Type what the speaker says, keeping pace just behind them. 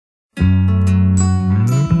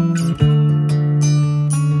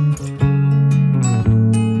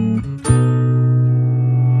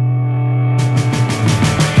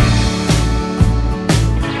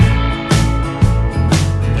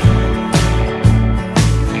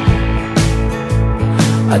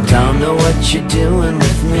I don't know what you're doing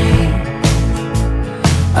with me.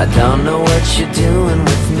 I don't know what you're doing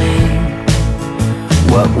with me.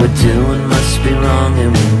 What we're doing must be wrong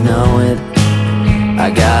and we know it.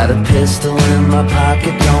 I got a pistol in my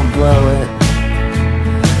pocket, don't blow it.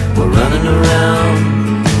 We're running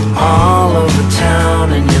around all over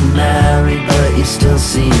town, and you're married but you're still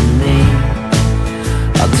seeing me.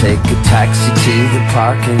 I'll take a taxi to the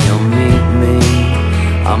park and you'll meet me.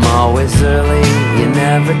 I'm always early, you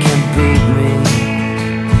never can beat me.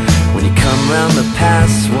 When you come round the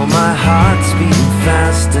pass, well my heart's beating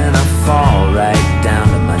fast, and I fall right down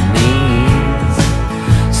to my knees.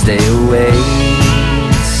 Stay away,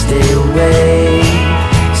 stay away,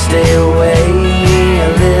 stay away a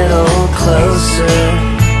little closer.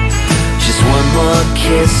 Just one more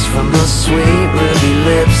kiss from those sweet ruby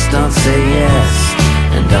lips. Don't say yes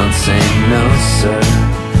and don't say no, sir.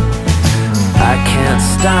 I can't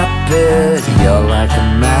stop it, you're like a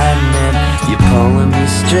magnet. You're pulling me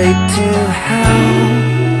straight to hell.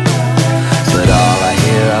 But all I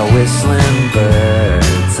hear are whistling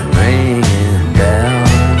birds and ringing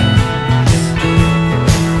bells.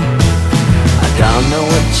 I don't know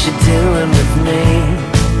what you're doing with me.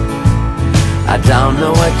 I don't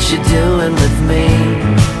know what you're doing with me.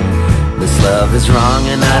 This love is wrong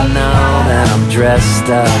and I know that I'm dressed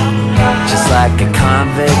up just like a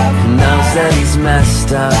convict who knows that he's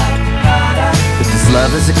messed up. But this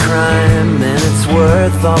love is a crime, and it's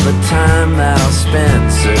worth all the time that I'll spend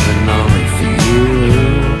serving only for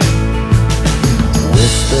you.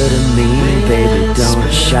 Whisper to me, baby, don't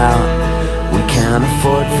shout. We can't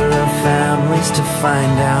afford for our families to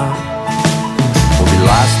find out. We'll be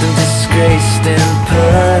lost and disgraced and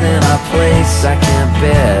put in our place. I can't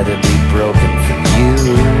bear to be broken for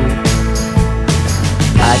you.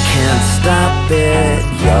 I can't stop it,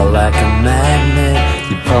 you're like a magnet.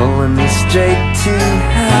 You're pulling me straight to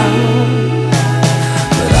hell.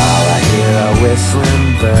 But all I hear are whistling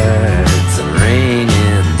birds and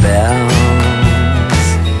ringing bells.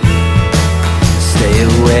 Stay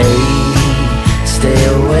away, stay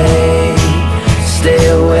away, stay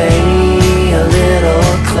away a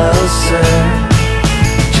little closer.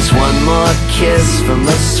 Just one more kiss from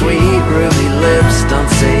those sweet ruby lips. Don't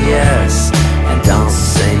say yes and don't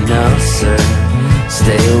say no, sir.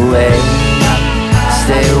 Stay away,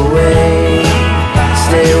 stay away,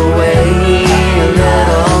 stay away a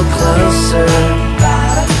little closer.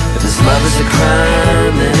 This love is a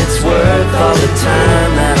crime, and it's worth all the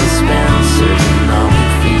time that I'll spend serving only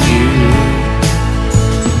for you.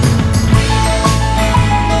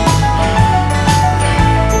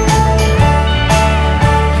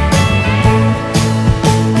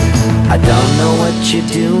 I don't know what you're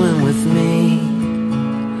doing with me.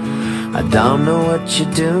 I don't know what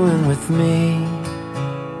you're doing with me.